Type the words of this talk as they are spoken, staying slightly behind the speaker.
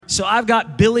So I've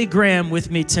got Billy Graham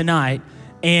with me tonight,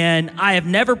 and I have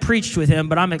never preached with him,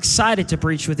 but I'm excited to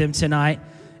preach with him tonight,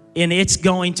 and it's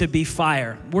going to be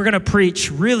fire. We're going to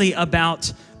preach really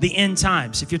about the end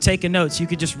times. If you're taking notes, you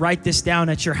could just write this down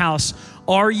at your house.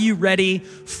 Are you ready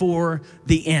for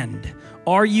the end?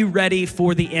 Are you ready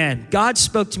for the end? God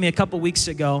spoke to me a couple weeks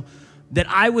ago that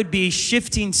I would be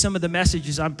shifting some of the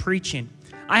messages I'm preaching.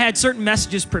 I had certain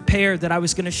messages prepared that I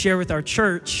was going to share with our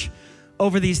church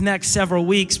over these next several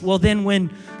weeks. Well, then when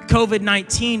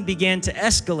COVID-19 began to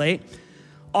escalate,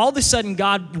 all of a sudden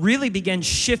God really began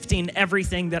shifting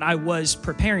everything that I was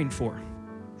preparing for.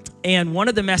 And one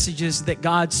of the messages that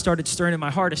God started stirring in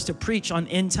my heart is to preach on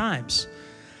end times.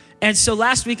 And so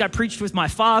last week I preached with my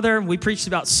father. We preached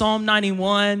about Psalm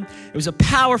 91. It was a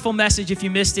powerful message. If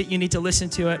you missed it, you need to listen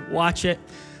to it, watch it.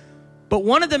 But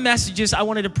one of the messages I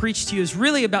wanted to preach to you is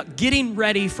really about getting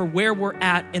ready for where we're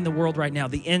at in the world right now,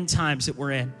 the end times that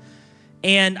we're in.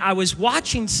 And I was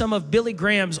watching some of Billy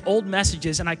Graham's old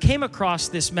messages, and I came across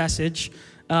this message.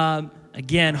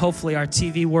 Again, hopefully our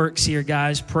TV works here,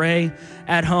 guys. Pray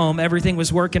at home. Everything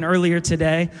was working earlier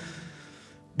today.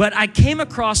 But I came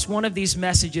across one of these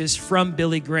messages from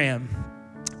Billy Graham,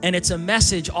 and it's a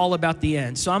message all about the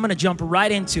end. So I'm going to jump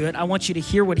right into it. I want you to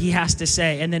hear what he has to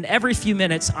say. And then every few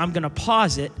minutes, I'm going to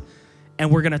pause it, and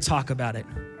we're going to talk about it.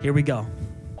 Here we go.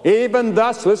 Even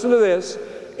thus, listen to this,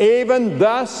 even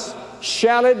thus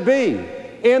shall it be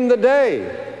in the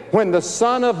day when the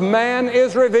Son of Man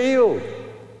is revealed.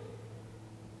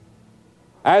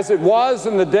 As it was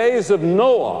in the days of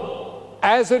Noah,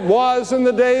 as it was in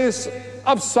the days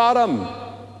of Sodom,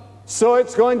 so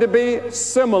it's going to be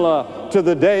similar to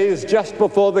the days just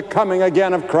before the coming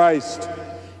again of Christ.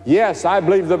 Yes, I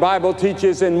believe the Bible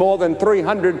teaches in more than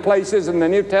 300 places in the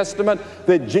New Testament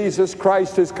that Jesus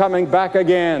Christ is coming back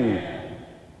again.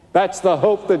 That's the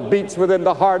hope that beats within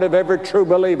the heart of every true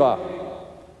believer.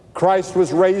 Christ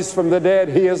was raised from the dead.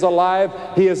 He is alive.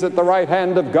 He is at the right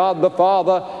hand of God the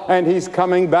Father, and He's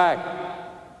coming back.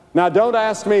 Now, don't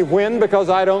ask me when, because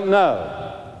I don't know.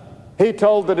 He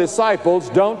told the disciples,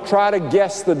 don't try to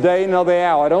guess the day nor the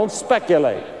hour. Don't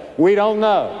speculate. We don't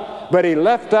know. But He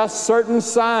left us certain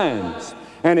signs.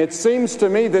 And it seems to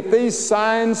me that these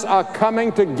signs are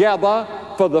coming together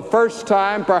for the first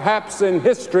time, perhaps in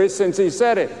history, since He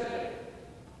said it.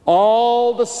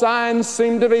 All the signs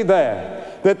seem to be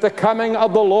there, that the coming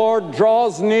of the Lord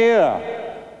draws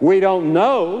near. We don't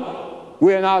know.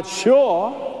 We're not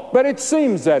sure, but it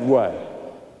seems that way.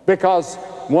 Because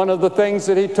one of the things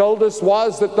that He told us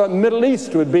was that the Middle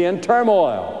East would be in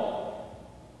turmoil.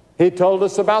 He told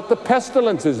us about the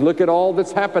pestilences. Look at all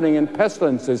that's happening in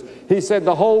pestilences. He said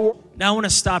the whole world. Now I want to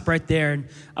stop right there, and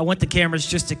I want the cameras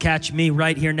just to catch me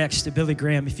right here next to Billy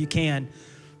Graham, if you can.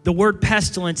 The word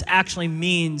pestilence actually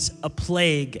means a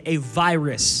plague, a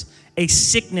virus, a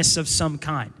sickness of some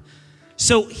kind.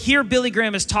 So here Billy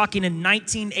Graham is talking in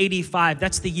 1985.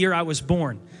 That's the year I was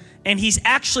born. And he's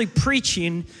actually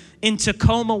preaching in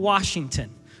Tacoma,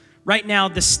 Washington. Right now,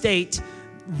 the state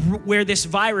where this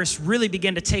virus really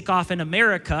began to take off in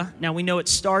America. Now, we know it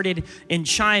started in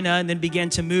China and then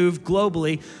began to move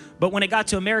globally. But when it got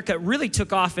to America, it really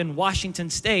took off in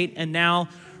Washington state. And now,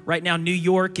 right now, New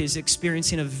York is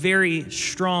experiencing a very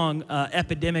strong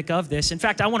epidemic of this. In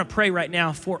fact, I want to pray right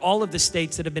now for all of the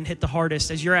states that have been hit the hardest.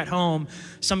 As you're at home,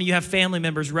 some of you have family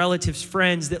members, relatives,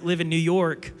 friends that live in New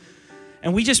York.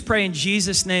 And we just pray in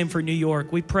Jesus' name for New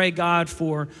York. We pray, God,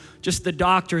 for just the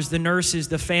doctors, the nurses,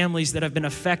 the families that have been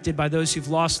affected by those who've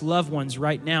lost loved ones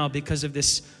right now because of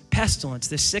this pestilence,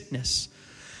 this sickness.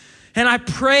 And I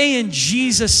pray in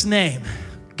Jesus' name,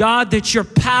 God, that your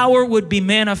power would be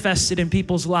manifested in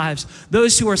people's lives.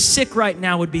 Those who are sick right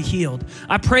now would be healed.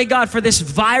 I pray, God, for this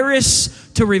virus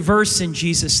to reverse in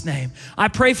Jesus' name. I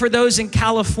pray for those in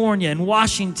California, in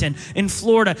Washington, in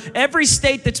Florida, every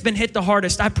state that's been hit the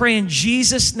hardest. I pray in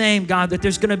Jesus' name, God, that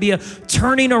there's going to be a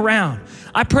turning around.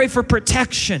 I pray for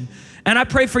protection. And I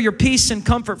pray for your peace and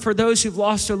comfort for those who've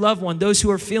lost their loved one, those who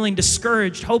are feeling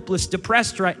discouraged, hopeless,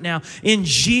 depressed right now. In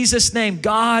Jesus' name,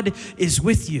 God is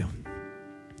with you.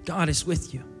 God is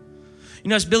with you. You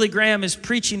know, as Billy Graham is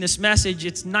preaching this message,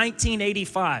 it's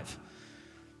 1985.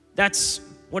 That's,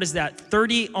 what is that,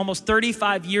 almost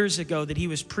 35 years ago that he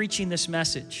was preaching this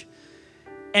message.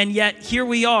 And yet here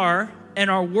we are, and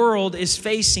our world is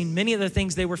facing many of the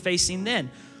things they were facing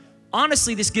then.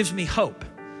 Honestly, this gives me hope,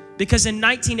 because in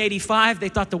 1985, they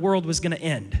thought the world was going to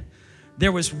end.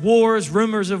 There was wars,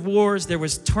 rumors of wars. There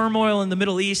was turmoil in the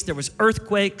Middle East. There was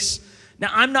earthquakes. Now,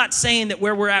 I'm not saying that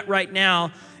where we're at right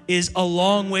now is a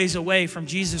long ways away from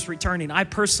Jesus returning. I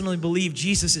personally believe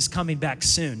Jesus is coming back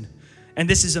soon. And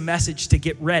this is a message to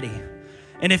get ready.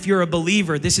 And if you're a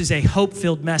believer, this is a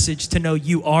hope-filled message to know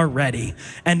you are ready.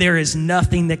 And there is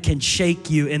nothing that can shake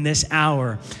you in this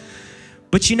hour.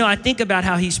 But I think about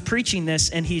how he's preaching this,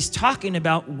 and he's talking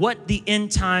about what the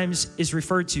end times is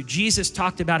referred to. Jesus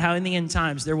talked about how in the end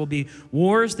times there will be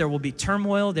wars, there will be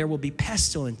turmoil, there will be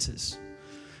pestilences.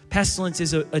 Pestilence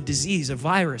is a disease, a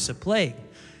virus, a plague.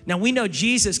 Now we know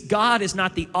Jesus, God is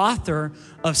not the author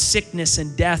of sickness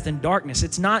and death and darkness.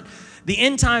 The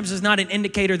end times is not an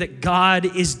indicator that God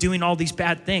is doing all these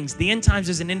bad things. The end times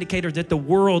is an indicator that the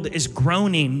world is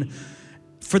groaning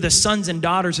for the sons and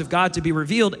daughters of God to be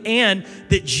revealed, and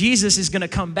that Jesus is going to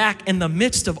come back in the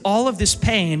midst of all of this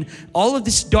pain, all of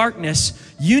this darkness.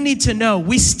 You need to know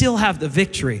we still have the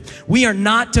victory. We are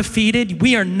not defeated.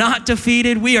 We are not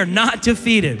defeated. We are not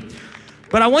defeated.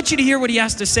 But I want you to hear what he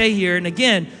has to say here. And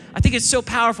again, I think it's so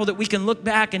powerful that we can look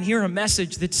back and hear a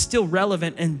message that's still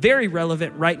relevant and very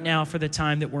relevant right now for the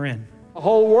time that we're in. The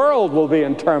whole world will be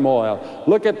in turmoil.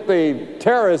 Look at the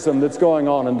terrorism that's going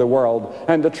on in the world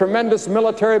and the tremendous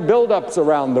military buildups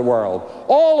around the world.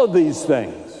 All of these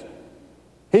things,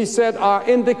 he said, are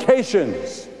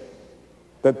indications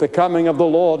that the coming of the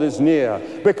Lord is near.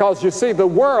 Because you see, the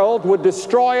world would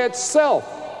destroy itself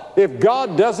if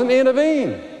God doesn't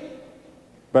intervene.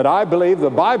 But I believe the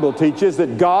Bible teaches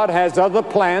that God has other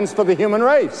plans for the human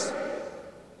race.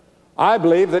 I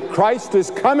believe that Christ is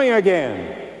coming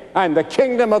again, and the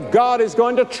kingdom of God is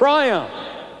going to triumph.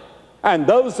 And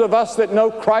those of us that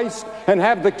know Christ and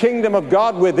have the kingdom of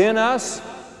God within us,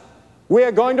 we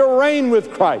are going to reign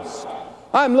with Christ.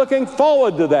 I'm looking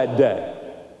forward to that day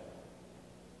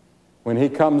when he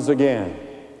comes again.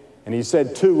 And he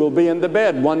said 2 will be in the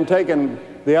bed, one taken,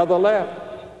 the other left.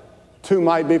 2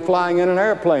 might be flying in an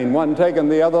airplane, one taken,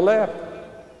 the other left.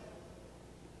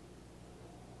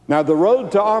 Now, the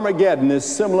road to Armageddon is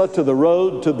similar to the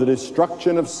road to the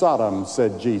destruction of Sodom,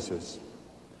 said Jesus.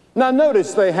 Now,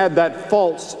 notice they had that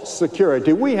false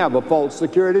security. We have a false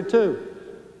security too.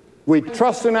 We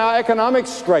trust in our economic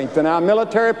strength and our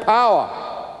military power.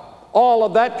 All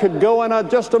of that could go in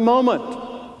just a moment.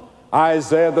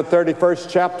 Isaiah, the 31st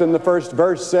chapter and the 1st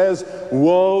verse says,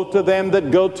 woe to them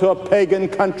that go to a pagan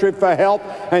country for help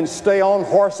and stay on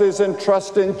horses and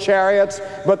trust in chariots,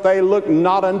 but they look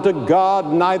not unto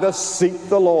God, neither seek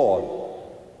the Lord.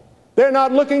 They're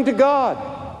not looking to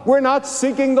God. We're not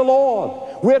seeking the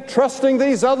Lord. We're trusting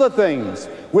these other things.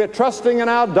 We're trusting in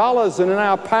our dollars and in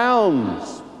our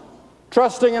pounds,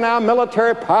 trusting in our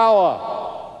military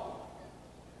power.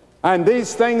 And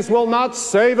these things will not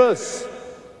save us.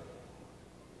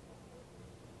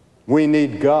 We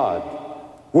need God.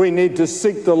 We need to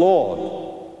seek the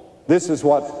Lord. This is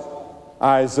what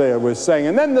Isaiah was saying.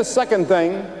 And then the second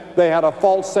thing, they had a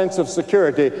false sense of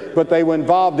security, but they were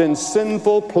involved in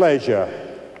sinful pleasure.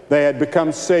 They had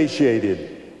become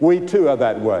satiated. We too are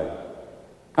that way.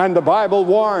 And the Bible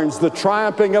warns, the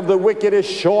triumphing of the wicked is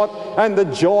short, and the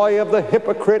joy of the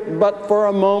hypocrite but for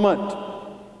a moment.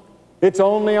 It's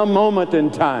only a moment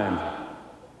in time.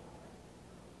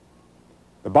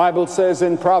 The Bible says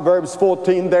in Proverbs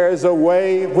 14, there is a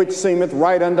way which seemeth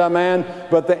right unto a man,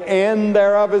 but the end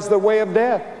thereof is the way of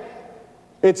death.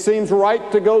 It seems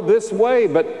right to go this way,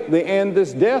 but the end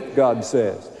is death, God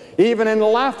says. Even in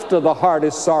laughter the heart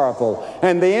is sorrowful,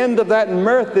 and the end of that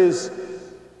mirth is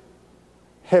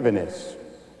heaviness.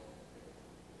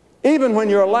 Even when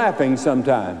you're laughing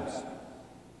sometimes,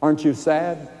 aren't you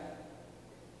sad?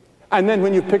 And then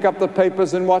when you pick up the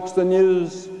papers and watch the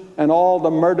news, and all the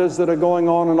murders that are going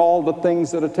on and all the things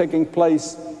that are taking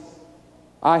place,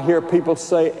 I hear people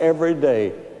say every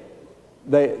day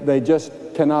they just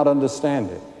cannot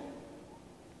understand it.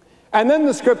 And then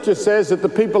the scripture says that the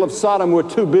people of Sodom were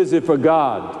too busy for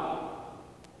God.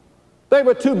 They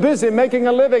were too busy making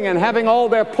a living and having all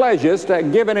their pleasures to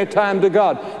give any time to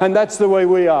God. And that's the way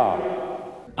we are.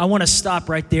 I want to stop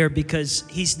right there because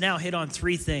he's now hit on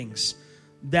 3 things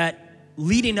that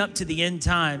leading up to the end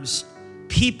times,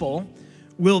 people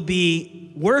will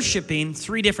be worshiping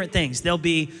 3 different things. They'll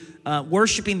be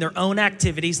worshiping their own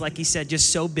activities, like he said,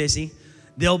 just so busy.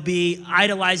 They'll be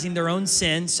idolizing their own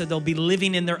sin, so they'll be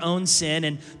living in their own sin.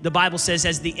 And the Bible says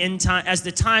as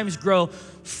the times grow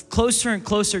closer and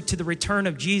closer to the return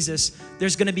of Jesus,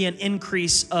 there's going to be an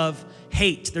increase of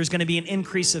hate. There's going to be an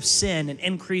increase of sin, an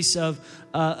increase of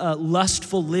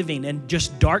lustful living and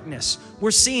just darkness.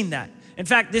 We're seeing that. In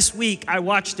fact, this week, I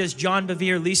watched as John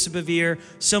Bevere, Lisa Bevere,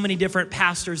 so many different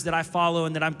pastors that I follow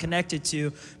and that I'm connected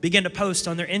to begin to post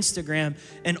on their Instagram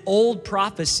an old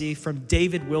prophecy from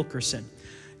David Wilkerson.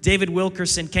 David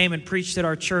Wilkerson came and preached at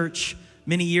our church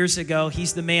many years ago.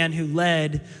 He's the man who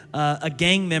led a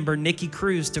gang member, Nikki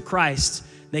Cruz, to Christ.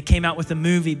 They came out with a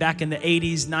movie back in the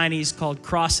 80s, 90s called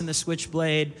Crossing the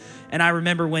Switchblade. And I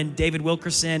remember when David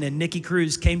Wilkerson and Nicky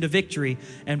Cruz came to Victory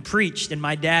and preached, and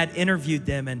my dad interviewed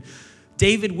them. And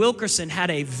David Wilkerson had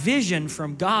a vision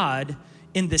from God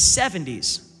in the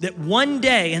 70s that one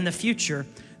day in the future,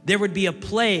 there would be a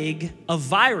plague, a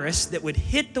virus that would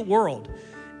hit the world,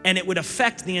 and it would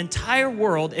affect the entire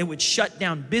world. It would shut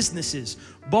down businesses,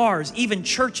 bars, even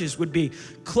churches would be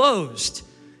closed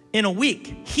in a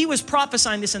week. He was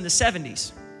prophesying this in the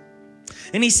 70s.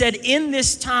 And he said, in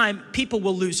this time, people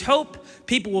will lose hope,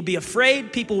 people will be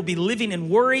afraid, people will be living in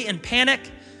worry and panic,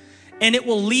 and it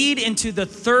will lead into the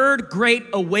third great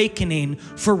awakening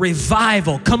for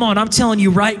revival. Come on, I'm telling you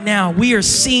right now, we are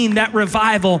seeing that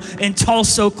revival in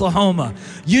Tulsa, Oklahoma.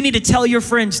 You need to tell your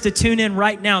friends to tune in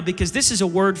right now, because this is a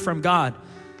word from God.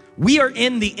 We are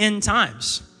in the end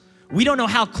times. We don't know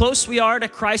how close we are to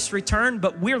Christ's return,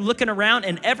 but we're looking around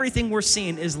and everything we're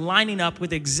seeing is lining up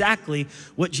with exactly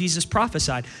what Jesus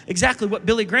prophesied, exactly what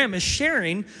Billy Graham is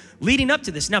sharing leading up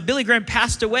to this. Now, Billy Graham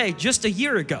passed away just a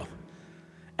year ago.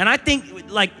 And I think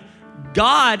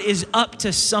God is up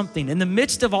to something. In the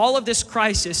midst of all of this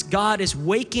crisis, God is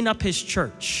waking up his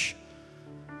church.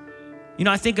 You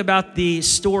know, I think about the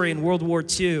story in World War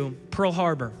II, Pearl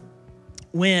Harbor,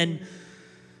 when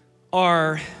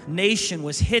our nation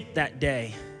was hit that day.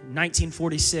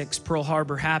 1946, Pearl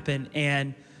Harbor happened,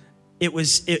 and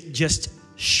it just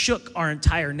shook our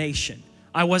entire nation.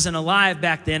 I wasn't alive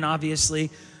back then, obviously,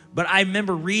 but I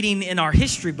remember reading in our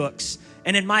history books.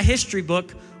 And in my history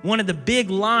book, one of the big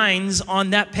lines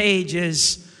on that page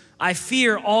is, I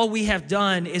fear all we have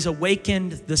done is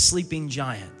awakened the sleeping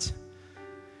giant.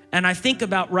 And I think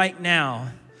about right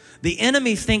now, the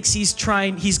enemy thinks he's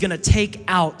gonna take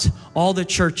out all the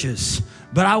churches.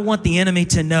 But I want the enemy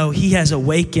to know he has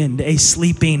awakened a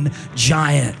sleeping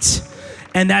giant.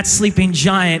 And that sleeping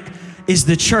giant is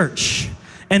the church.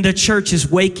 And the church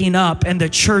is waking up, and the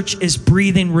church is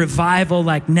breathing revival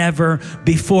like never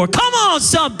before. Come on,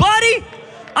 somebody.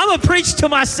 I'm gonna preach to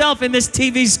myself in this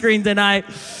TV screen tonight.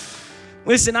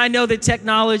 Listen, I know that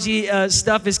technology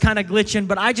stuff is kind of glitching,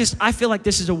 but I feel like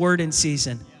this is a word in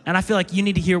season. And I feel like you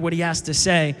need to hear what he has to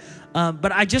say.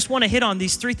 But I just want to hit on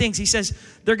these three things. He says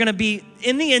they're going to be,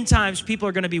 in the end times, people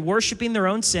are going to be worshiping their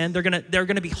own sin. They're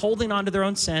going to be holding on to their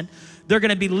own sin. They're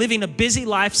going to be living a busy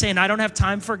life saying, I don't have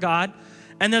time for God.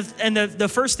 And the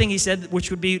first thing he said, which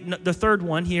would be the third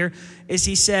one here, is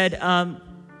he said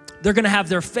they're going to have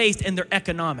their faith in their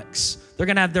economics. They're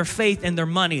going to have their faith in their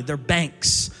money, their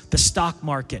banks, the stock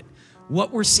market.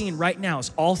 What we're seeing right now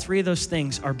is all three of those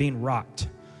things are being rocked.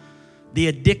 The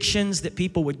addictions that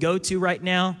people would go to right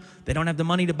now, they don't have the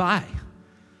money to buy.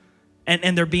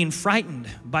 And they're being frightened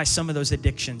by some of those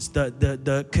addictions.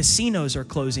 The casinos are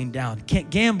closing down. Can't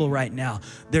gamble right now.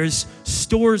 There's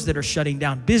stores that are shutting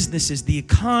down, businesses, the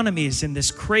economy is in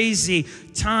this crazy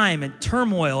time and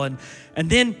turmoil. And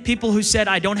then people who said,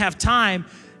 I don't have time,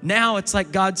 now it's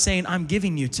like God saying, I'm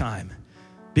giving you time.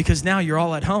 Because now you're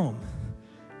all at home.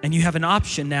 And you have an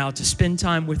option now to spend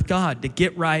time with God, to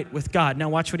get right with God. Now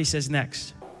watch what he says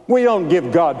next. We don't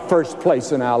give God first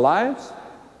place in our lives.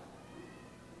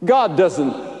 God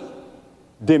doesn't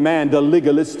demand a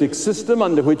legalistic system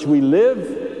under which we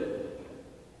live,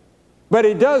 but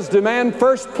he does demand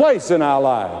first place in our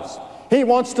lives. He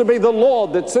wants to be the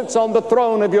Lord that sits on the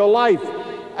throne of your life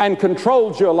and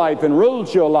controls your life and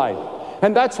rules your life.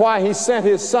 And that's why he sent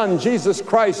his son, Jesus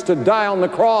Christ, to die on the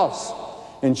cross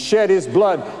and shed his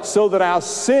blood so that our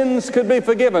sins could be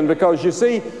forgiven. Because you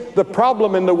see, the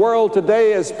problem in the world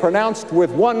today is pronounced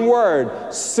with one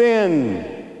word: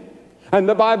 sin. And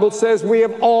the Bible says we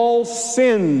have all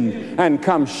sinned and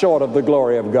come short of the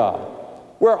glory of God.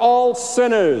 We're all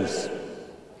sinners.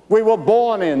 We were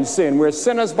born in sin. We're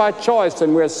sinners by choice,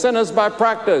 and we're sinners by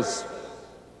practice.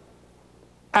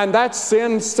 And that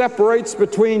sin separates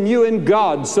between you and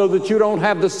God so that you don't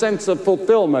have the sense of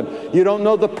fulfillment. You don't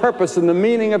know the purpose and the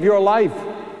meaning of your life.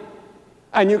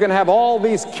 And you can have all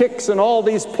these kicks and all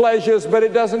these pleasures, but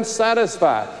it doesn't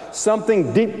satisfy.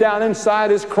 Something deep down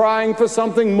inside is crying for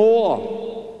something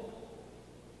more.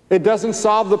 It doesn't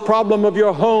solve the problem of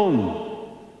your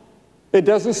home. It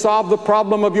doesn't solve the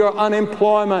problem of your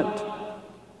unemployment.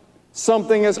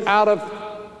 Something is out of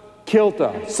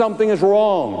kilter. Something is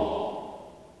wrong.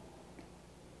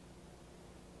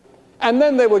 And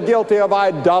then they were guilty of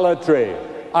idolatry.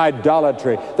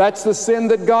 Idolatry. That's the sin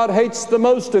that God hates the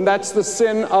most, and that's the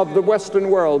sin of the Western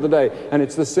world today, and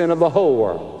it's the sin of the whole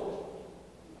world.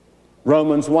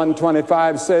 Romans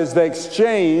 1:25 says they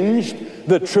exchanged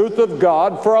the truth of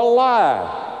God for a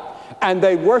lie, and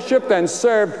they worshiped and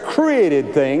served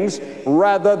created things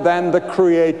rather than the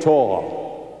Creator.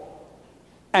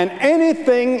 And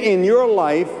anything in your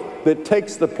life that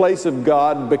takes the place of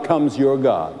God becomes your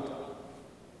God.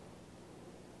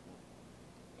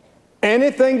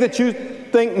 Anything that you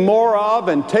think more of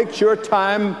and takes your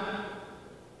time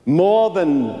more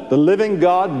than the living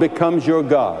God becomes your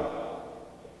God.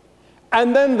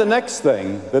 And then the next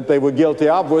thing that they were guilty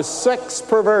of was sex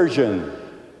perversion.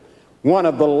 One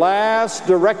of the last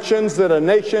directions that a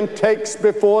nation takes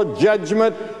before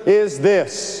judgment is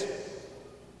this,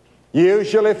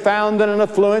 usually found in an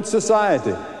affluent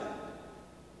society.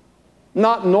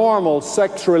 Not normal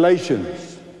sex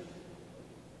relations,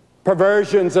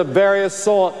 perversions of various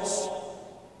sorts,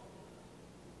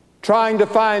 trying to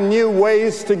find new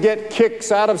ways to get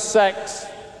kicks out of sex.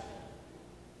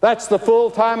 That's the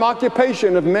full-time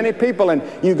occupation of many people. And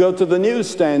you go to the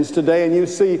newsstands today and you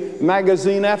see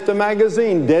magazine after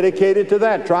magazine dedicated to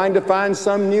that, trying to find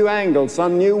some new angle,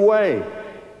 some new way.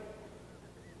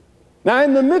 Now,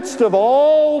 in the midst of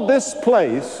all this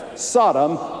place,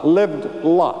 Sodom lived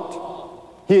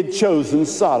Lot. He had chosen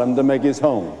Sodom to make his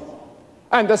home.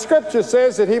 And the scripture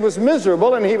says that he was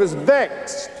miserable and he was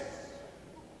vexed.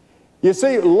 You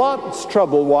see, Lot's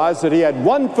trouble was that he had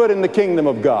one foot in the kingdom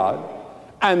of God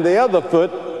and the other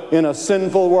foot in a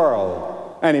sinful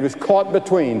world. And he was caught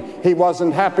between. He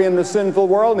wasn't happy in the sinful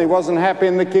world and he wasn't happy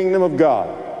in the kingdom of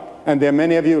God. And there are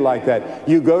many of you like that.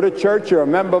 You go to church, you're a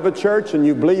member of a church, and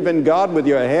you believe in God with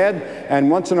your head,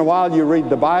 and once in a while you read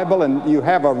the Bible and you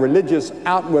have a religious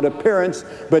outward appearance,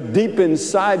 but deep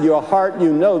inside your heart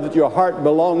you know that your heart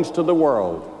belongs to the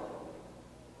world.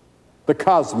 The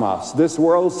cosmos, this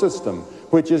world system,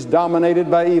 which is dominated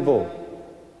by evil.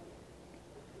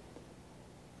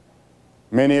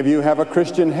 Many of you have a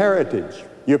Christian heritage.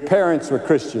 Your parents were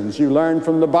Christians. You learned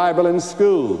from the Bible in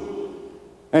school.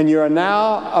 And you're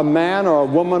now a man or a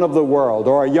woman of the world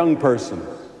or a young person.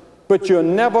 But you're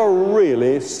never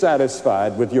really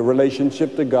satisfied with your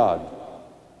relationship to God.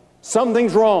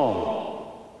 Something's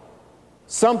wrong.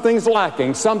 Something's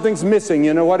lacking. Something's missing.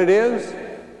 You know what it is?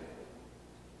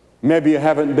 Maybe you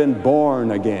haven't been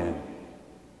born again.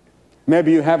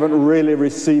 Maybe you haven't really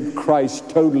received Christ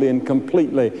totally and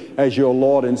completely as your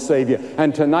Lord and Savior.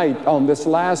 And tonight, on this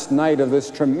last night of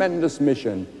this tremendous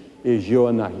mission, is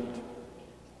your night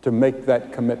to make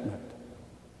that commitment.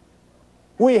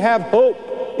 We have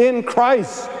hope in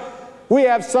Christ. We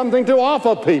have something to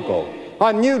offer people.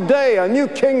 A new day, a new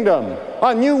kingdom,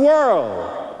 a new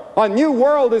world. A new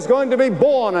world is going to be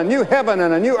born, a new heaven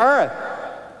and a new earth.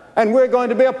 And we're going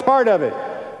to be a part of it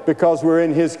because we're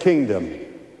in His kingdom.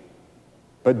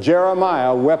 But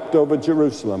Jeremiah wept over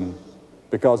Jerusalem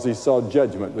because he saw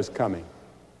judgment was coming.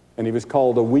 And he was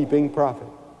called a weeping prophet.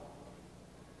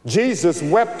 Jesus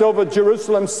wept over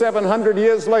Jerusalem 700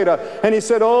 years later, and he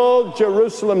said, "Oh,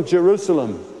 Jerusalem,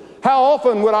 Jerusalem, how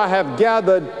often would I have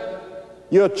gathered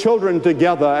your children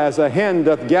together as a hen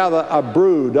doth gather a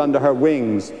brood under her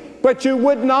wings? But you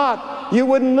would not. You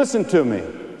wouldn't listen to me.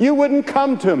 You wouldn't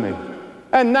come to me.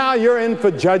 And now you're in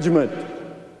for judgment."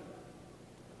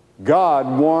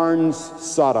 God warns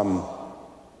Sodom,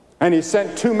 and he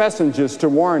sent 2 messengers to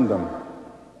warn them.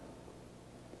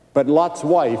 But Lot's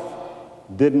wife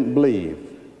didn't believe,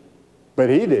 but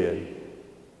he did.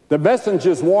 The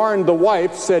messengers warned the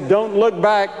wife, said, "Don't look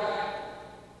back."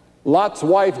 Lot's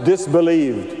wife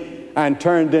disbelieved and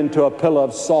turned into a pillar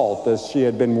of salt as she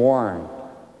had been warned.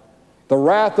 The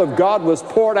wrath of God was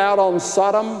poured out on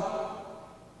Sodom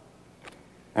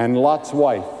and Lot's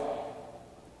wife.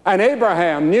 And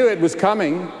Abraham knew it was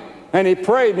coming, and he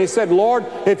prayed and he said, "Lord,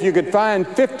 if you could find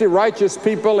 50 righteous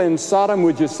people in Sodom,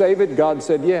 would you save it?" God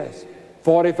said yes.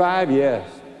 45, yes.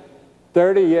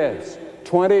 30, yes.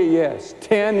 20, yes.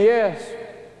 10, yes.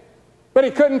 But he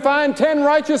couldn't find 10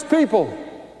 righteous people.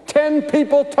 10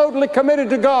 people totally committed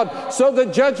to God. So the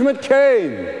judgment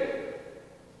came.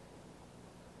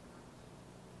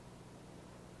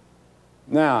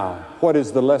 Now, what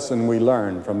is the lesson we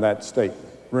learn from that statement?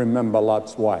 Remember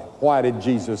Lot's wife. Why did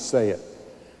Jesus say it?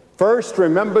 First,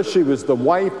 remember she was the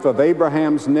wife of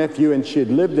Abraham's nephew, and she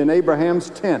had lived in Abraham's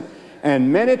tent.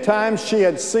 And many times she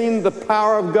had seen the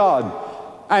power of God,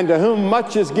 and to whom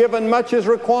much is given, much is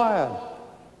required.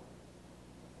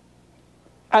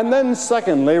 And then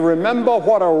secondly, remember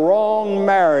what a wrong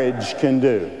marriage can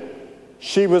do.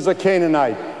 She was a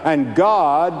Canaanite, and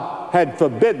God had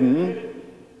forbidden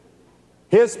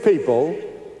His people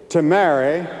to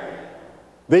marry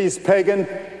these pagan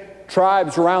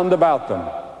tribes round about them.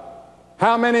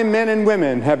 How many men and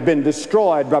women have been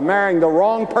destroyed by marrying the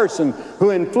wrong person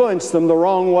who influenced them the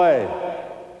wrong way?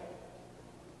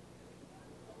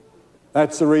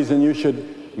 That's the reason you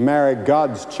should marry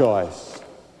God's choice.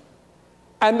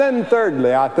 And then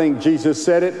thirdly, I think Jesus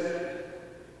said it,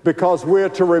 because we're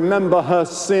to remember her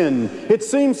sin. It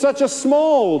seemed such a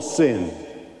small sin,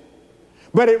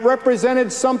 but it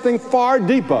represented something far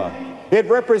deeper. It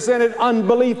represented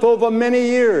unbelief over many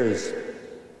years.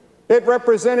 It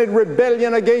represented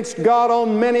rebellion against God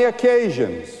on many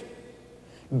occasions.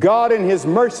 God in His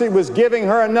mercy was giving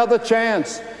her another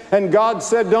chance, and God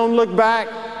said, don't look back.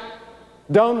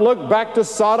 Don't look back to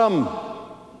Sodom.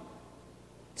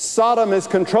 Sodom is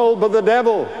controlled by the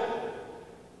devil.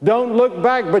 Don't look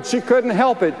back, but she couldn't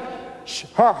help it.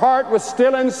 Her heart was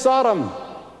still in Sodom.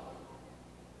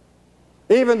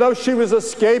 Even though she was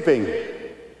escaping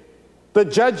the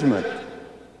judgment,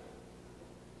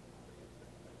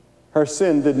 her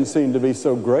sin didn't seem to be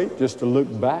so great just to look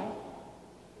back.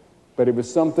 But it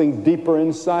was something deeper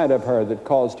inside of her that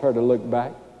caused her to look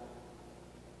back.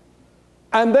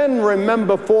 And then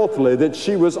remember, fourthly, that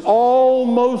she was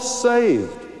almost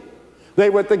saved. They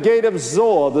were at the gate of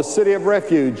Zoar, the city of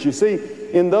refuge. You see,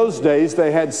 in those days,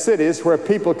 they had cities where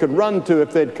people could run to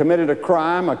if they'd committed a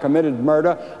crime or committed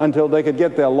murder until they could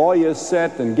get their lawyers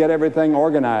set and get everything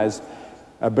organized,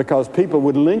 because people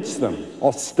would lynch them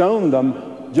or stone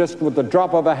them just with the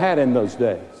drop of a hat in those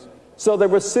days. So there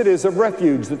were cities of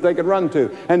refuge that they could run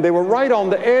to. And they were right on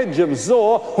the edge of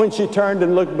Zoar when she turned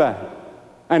and looked back.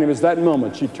 And it was that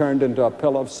moment she turned into a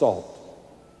pillar of salt.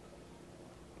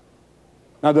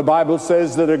 Now the Bible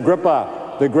says that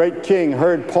Agrippa, the great king,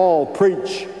 heard Paul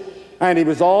preach, and he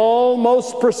was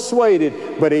almost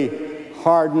persuaded, but he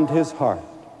hardened his heart.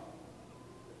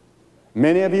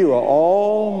 Many of you are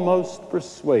almost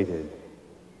persuaded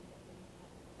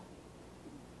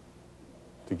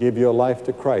to give your life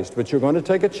to Christ, but you're going to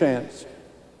take a chance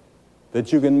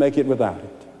that you can make it without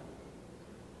it.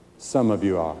 Some of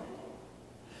you are.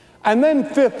 And then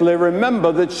fifthly,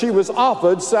 remember that she was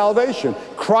offered salvation.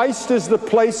 Christ is the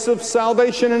place of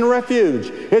salvation and refuge.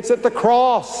 It's at the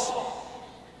cross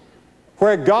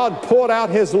where God poured out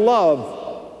His love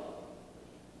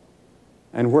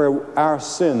and where our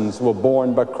sins were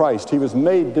borne by Christ. He was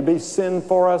made to be sin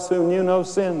for us who knew no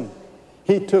sin.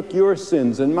 He took your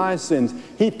sins and my sins.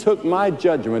 He took my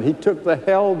judgment. He took the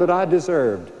hell that I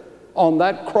deserved on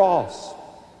that cross.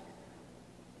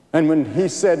 And when He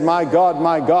said, my God,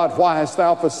 why hast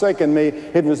thou forsaken me?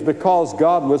 It was because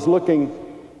God was looking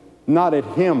not at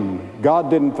Him. God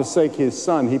didn't forsake His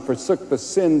Son. He forsook the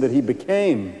sin that He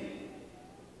became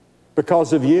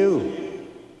because of you.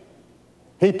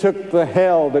 He took the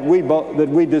hell that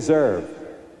we deserve.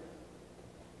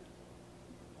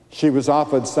 She was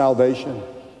offered salvation.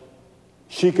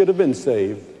 She could have been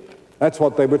saved. That's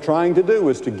what they were trying to do,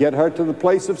 was to get her to the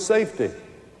place of safety.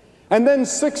 And then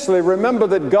sixthly, remember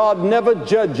that God never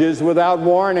judges without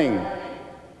warning.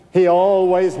 He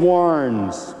always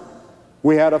warns.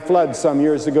 We had a flood some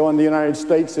years ago in the United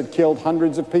States that killed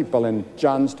hundreds of people in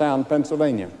Johnstown,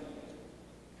 Pennsylvania.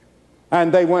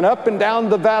 And they went up and down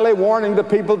the valley warning the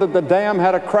people that the dam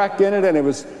had a crack in it and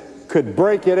it could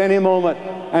break at any moment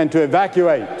and to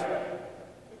evacuate.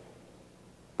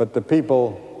 But the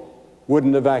people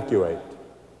wouldn't evacuate.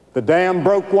 The dam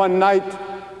broke one night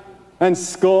and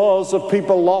scores of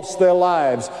people lost their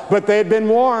lives, but they had been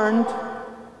warned.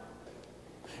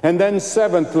 And then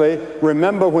seventhly,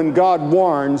 remember when God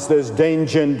warns, there's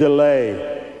danger and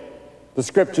delay. The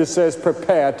scripture says,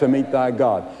 prepare to meet thy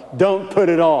God. Don't put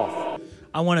it off.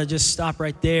 I want to just stop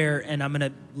right there, and I'm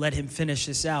going to let him finish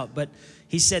this out. But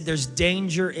he said there's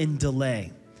danger in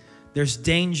delay. There's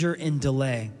danger in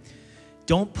delay.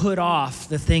 Don't put off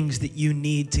the things that you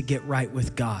need to get right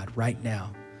with God right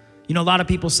now. You know, a lot of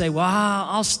people say, well,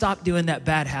 I'll stop doing that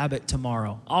bad habit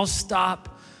tomorrow. I'll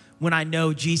stop when I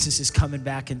know Jesus is coming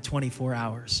back in 24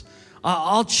 hours.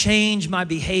 I'll change my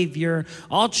behavior.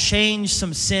 I'll change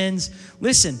some sins.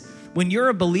 Listen, when you're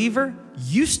a believer,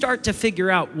 you start to figure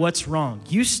out what's wrong.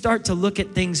 You start to look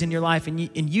at things in your life and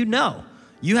you know.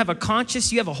 You have a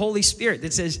conscience, you have a Holy Spirit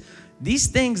that says, these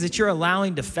things that you're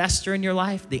allowing to fester in your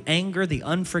life, the anger, the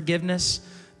unforgiveness,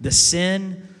 the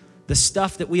sin, the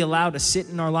stuff that we allow to sit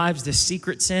in our lives, the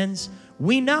secret sins,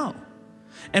 we know.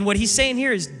 And what he's saying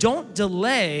here is don't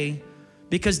delay,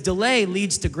 because delay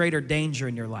leads to greater danger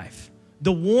in your life.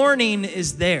 The warning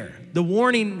is there. The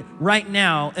warning right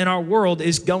now in our world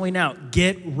is going out.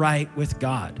 Get right with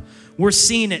God. We're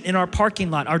seeing it in our parking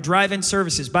lot, our drive-in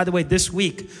services. By the way, this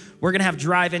week, we're going to have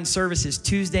drive-in services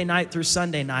Tuesday night through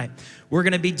Sunday night. We're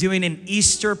going to be doing an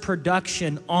Easter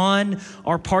production on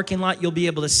our parking lot. You'll be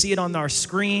able to see it on our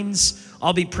screens.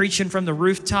 I'll be preaching from the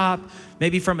rooftop,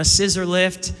 maybe from a scissor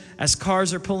lift as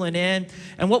cars are pulling in.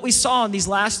 And what we saw in these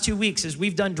last 2 weeks as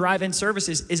we've done drive-in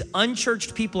services is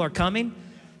unchurched people are coming,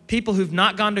 people who've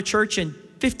not gone to church in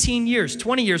 15 years,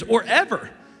 20 years, or ever.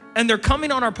 And they're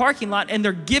coming on our parking lot and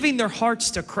they're giving their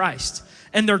hearts to Christ.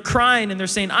 And they're crying and they're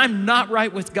saying, I'm not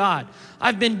right with God.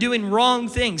 I've been doing wrong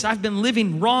things. I've been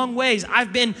living wrong ways.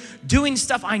 I've been doing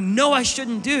stuff I know I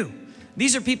shouldn't do.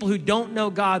 These are people who don't know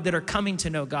God that are coming to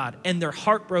know God, and they're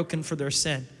heartbroken for their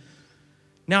sin.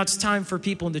 Now it's time for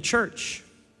people in the church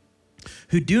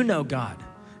who do know God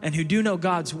and who do know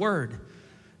God's word,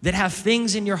 that have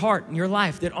things in your heart and your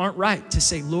life that aren't right, to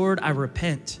say, Lord, I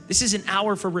repent. This is an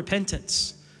hour for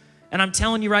repentance. And I'm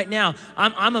telling you right now,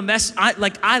 I'm a mess.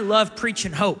 I love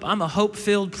preaching hope. I'm a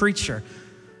hope-filled preacher.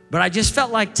 But I just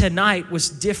felt like tonight was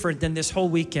different than this whole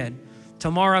weekend.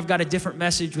 Tomorrow I've got a different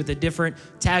message with a different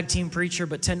tag team preacher.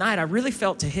 But tonight I really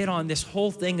felt to hit on this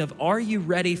whole thing of, are you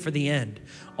ready for the end?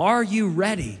 Are you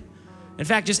ready? In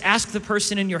fact, just ask the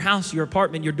person in your house, your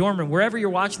apartment, your dorm room, wherever you're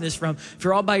watching this from. If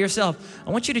you're all by yourself,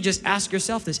 I want you to just ask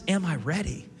yourself this: am I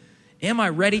ready? Am I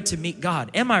ready to meet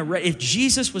God? Am I ready? If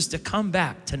Jesus was to come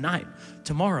back tonight,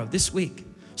 tomorrow, this week.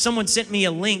 Someone sent me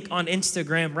a link on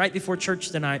Instagram right before church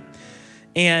tonight.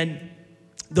 And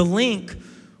the link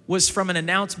was from an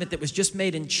announcement that was just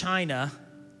made in China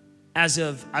as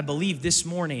of, I believe, this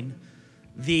morning.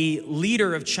 The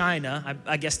leader of China,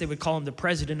 I guess they would call him the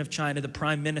president of China, the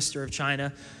prime minister of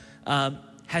China,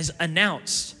 has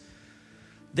announced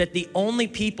that the only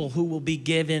people who will be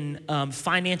given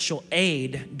financial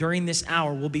aid during this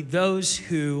hour will be those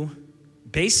who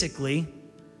basically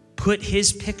put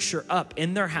his picture up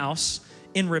in their house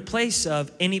in replace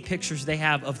of any pictures they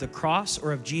have of the cross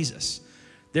or of Jesus.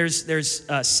 There's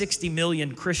 60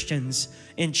 million Christians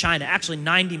in China, actually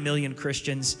 90 million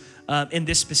Christians in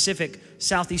this specific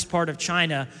southeast part of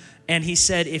China. And he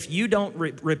said, if you don't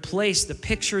replace the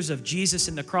pictures of Jesus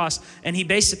in the cross, and he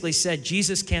basically said,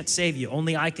 Jesus can't save you.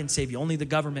 Only I can save you. Only the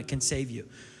government can save you.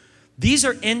 These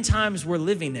are end times we're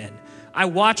living in. I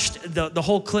watched the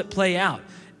whole clip play out.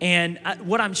 And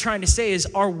what I'm trying to say is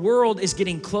our world is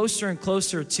getting closer and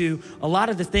closer to a lot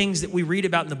of the things that we read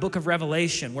about in the book of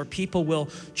Revelation, where people will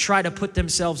try to put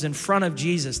themselves in front of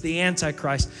Jesus, the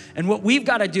Antichrist. And what we've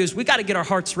got to do is we got to get our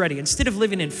hearts ready. Instead of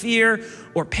living in fear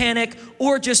or panic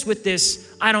or just with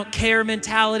this I don't care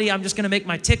mentality, I'm just going to make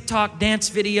my TikTok dance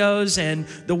videos and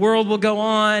the world will go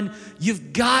on.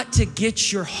 You've got to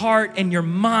get your heart and your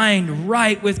mind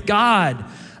right with God.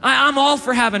 I'm all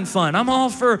for having fun. I'm all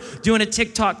for doing a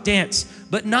TikTok dance,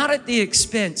 but not at the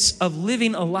expense of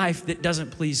living a life that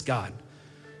doesn't please God.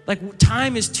 Like,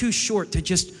 time is too short to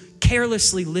just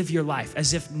carelessly live your life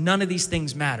as if none of these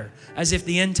things matter, as if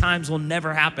the end times will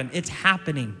never happen. It's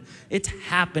happening. It's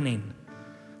happening.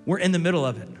 We're in the middle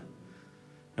of it.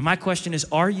 And my question is,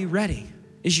 are you ready?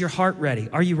 Is your heart ready?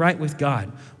 Are you right with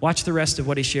God? Watch the rest of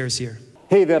what he shares here.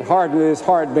 He that hardeneth his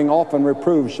heart, being often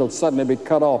reproved, shall suddenly be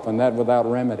cut off, and that without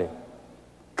remedy.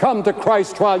 Come to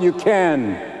Christ while you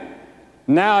can.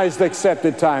 Now is the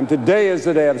accepted time. Today is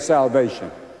the day of salvation.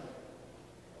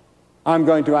 I'm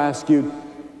going to ask you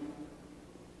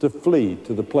to flee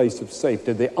to the place of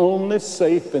safety. The only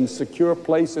safe and secure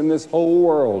place in this whole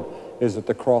world is at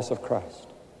the cross of Christ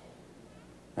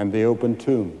and the open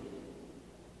tomb.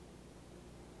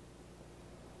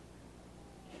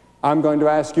 I'm going to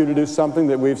ask you to do something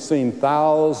that we've seen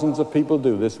thousands of people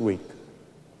do this week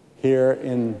here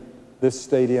in this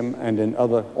stadium and in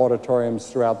other auditoriums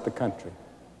throughout the country.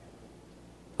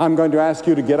 I'm going to ask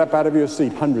you to get up out of your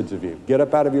seat, hundreds of you, get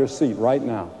up out of your seat right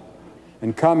now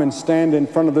and come and stand in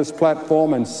front of this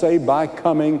platform and say, by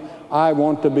coming, I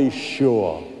want to be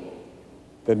sure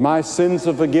that my sins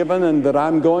are forgiven and that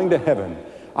I'm going to heaven.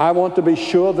 I want to be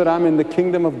sure that I'm in the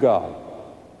kingdom of God.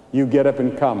 You get up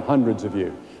and come, hundreds of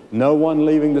you. No one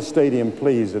leaving the stadium,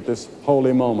 please, at this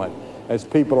holy moment, as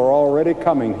people are already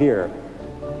coming here.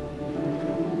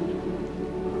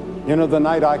 You know, the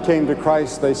night I came to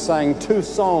Christ, they sang 2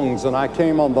 songs, and I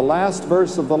came on the last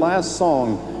verse of the last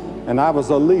song, and I was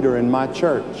a leader in my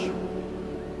church,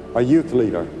 a youth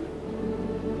leader.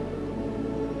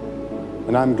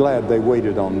 And I'm glad they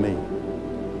waited on me.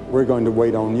 We're going to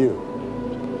wait on you.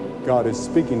 God is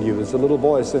speaking to you. There's a little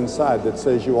voice inside that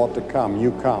says you ought to come.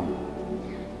 You come.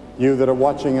 You that are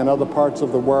watching in other parts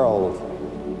of the world,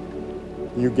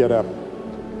 you get up.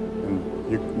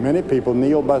 And many people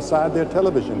kneel beside their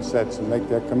television sets and make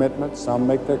their commitment. Some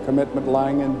make their commitment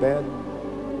lying in bed.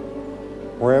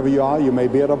 Wherever you are, you may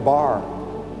be at a bar.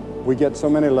 We get so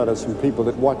many letters from people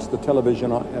that watch the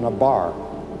television in a bar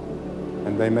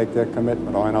and they make their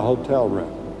commitment, or in a hotel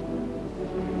room.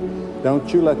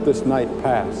 Don't you let this night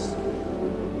pass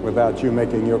without you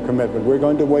making your commitment. We're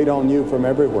going to wait on you from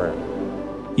everywhere.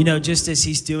 You know, just as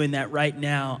he's doing that right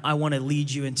now, I want to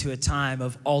lead you into a time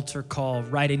of altar call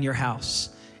right in your house.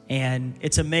 And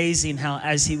it's amazing how,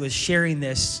 as he was sharing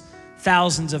this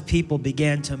thousands of people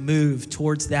began to move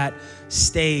towards that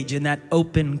stage in that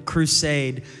open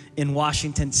crusade in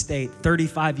Washington State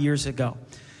 35 years ago.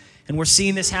 And we're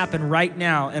seeing this happen right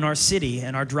now in our city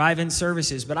and our drive-in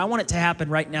services, but I want it to happen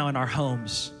right now in our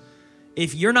homes.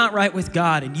 If you're not right with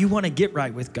God and you want to get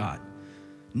right with God,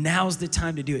 now's the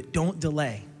time to do it. Don't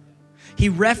delay. He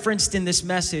referenced in this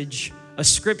message a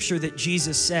scripture that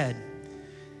Jesus said.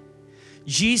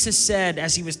 Jesus said,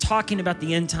 as he was talking about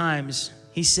the end times,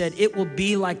 he said, it will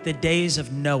be like the days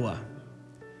of Noah,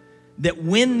 that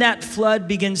when that flood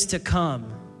begins to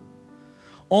come,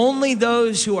 only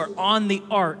those who are on the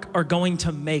ark are going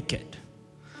to make it.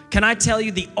 Can I tell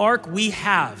you, the ark we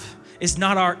have is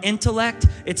not our intellect,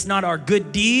 it's not our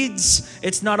good deeds,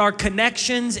 it's not our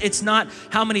connections, it's not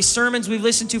how many sermons we've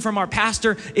listened to from our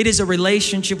pastor. It is a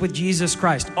relationship with Jesus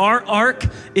Christ. Our ark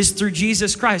is through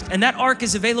Jesus Christ, and that ark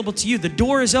is available to you. The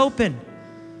door is open.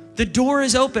 The door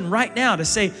is open right now to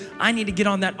say, I need to get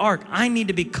on that ark. I need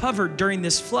to be covered during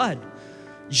this flood.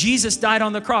 Jesus died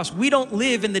on the cross. We don't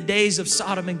live in the days of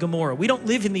Sodom and Gomorrah. We don't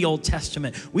live in the Old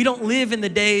Testament. We don't live in the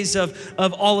days of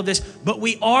all of this, but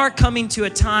we are coming to a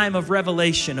time of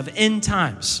revelation, of end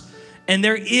times. And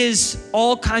there is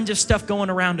all kinds of stuff going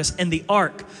around us. And the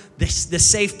ark, the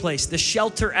safe place, the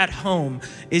shelter at home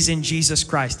is in Jesus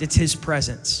Christ. It's his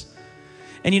presence.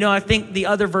 And I think the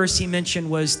other verse he mentioned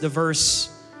was the verse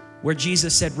where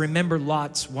Jesus said, remember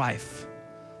Lot's wife.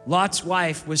 Lot's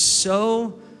wife was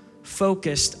so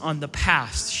focused on the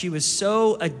past. She was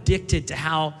so addicted to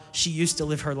how she used to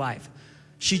live her life.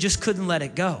 She just couldn't let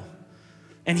it go.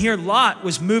 And here Lot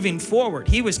was moving forward.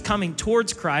 He was coming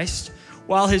towards Christ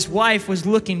while his wife was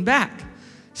looking back,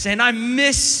 saying, I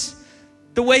miss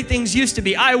the way things used to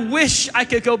be. I wish I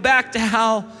could go back to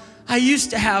how I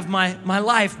used to have my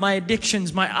life, my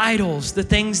addictions, my idols, the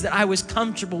things that I was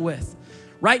comfortable with.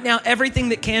 Right now, everything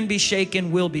that can be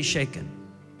shaken will be shaken.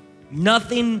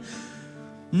 Nothing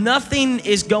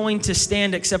is going to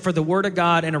stand except for the Word of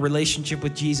God and a relationship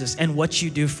with Jesus and what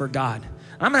you do for God.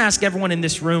 I'm gonna ask everyone in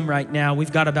this room right now,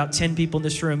 we've got about 10 people in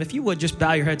this room. If you would just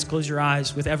bow your heads, close your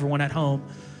eyes with everyone at home.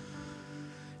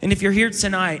 And if you're here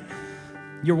tonight,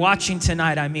 you're watching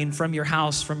tonight, from your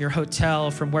house, from your hotel,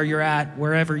 from where you're at,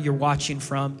 wherever you're watching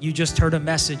from, you just heard a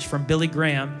message from Billy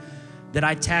Graham that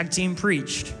I tag team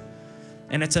preached.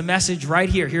 And it's a message right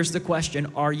here. Here's the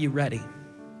question. Are you ready?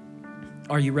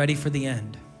 Are you ready for the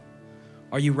end?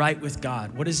 Are you right with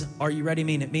God? What does are you ready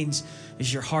mean? It means,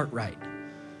 is your heart right?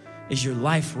 Is your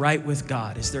life right with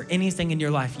God? Is there anything in your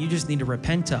life you just need to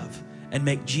repent of and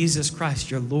make Jesus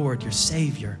Christ your Lord, your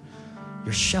Savior,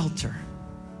 your shelter?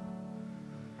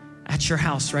 At your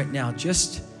house right now,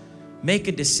 just make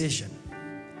a decision.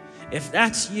 If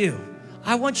that's you,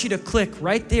 I want you to click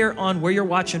right there on where you're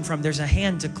watching from. There's a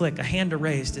hand to click, a hand to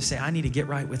raise to say, I need to get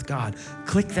right with God.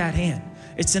 Click that hand.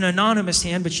 It's an anonymous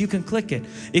hand, but you can click it.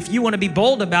 If you want to be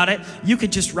bold about it, you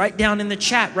could just write down in the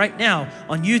chat right now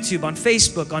on YouTube, on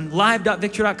Facebook, on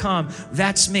live.victory.com,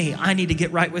 that's me. I need to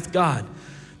get right with God.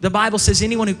 The Bible says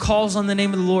anyone who calls on the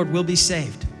name of the Lord will be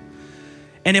saved.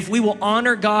 And if we will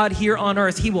honor God here on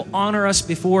earth, he will honor us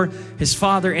before his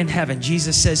Father in heaven.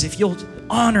 Jesus says, if you'll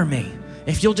honor me,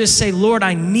 if you'll just say, Lord,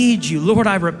 I need you. Lord,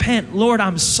 I repent. Lord,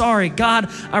 I'm sorry. God,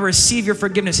 I receive your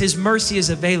forgiveness. His mercy is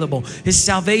available. His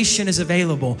salvation is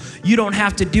available. You don't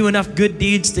have to do enough good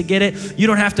deeds to get it. You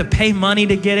don't have to pay money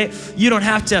to get it. You don't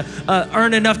have to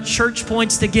earn enough church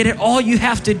points to get it. All you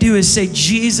have to do is say,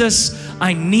 Jesus,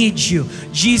 I need you.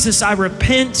 Jesus, I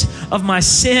repent of my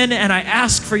sin and I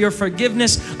ask for your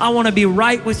forgiveness. I want to be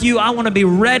right with you. I want to be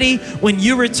ready when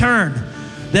you return,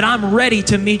 that I'm ready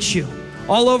to meet you.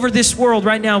 All over this world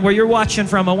right now where you're watching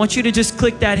from, I want you to just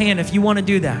click that hand if you want to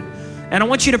do that. And I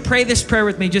want you to pray this prayer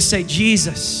with me. Just say,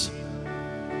 Jesus,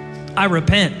 I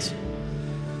repent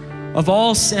of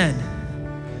all sin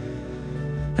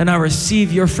and I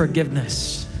receive your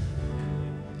forgiveness,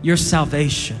 your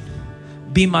salvation.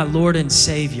 Be my Lord and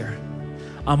Savior.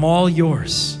 I'm all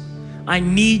yours. I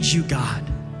need you, God.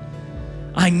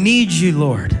 I need you,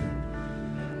 Lord.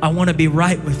 I want to be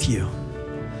right with you.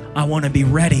 I want to be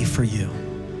ready for you.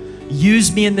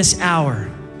 Use me in this hour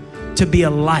to be a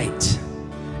light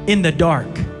in the dark,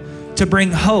 to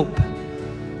bring hope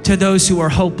to those who are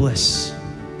hopeless.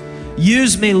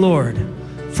 Use me, Lord,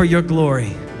 for your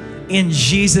glory. In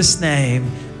Jesus' name,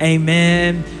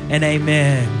 amen and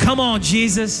amen. Come on,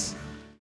 Jesus.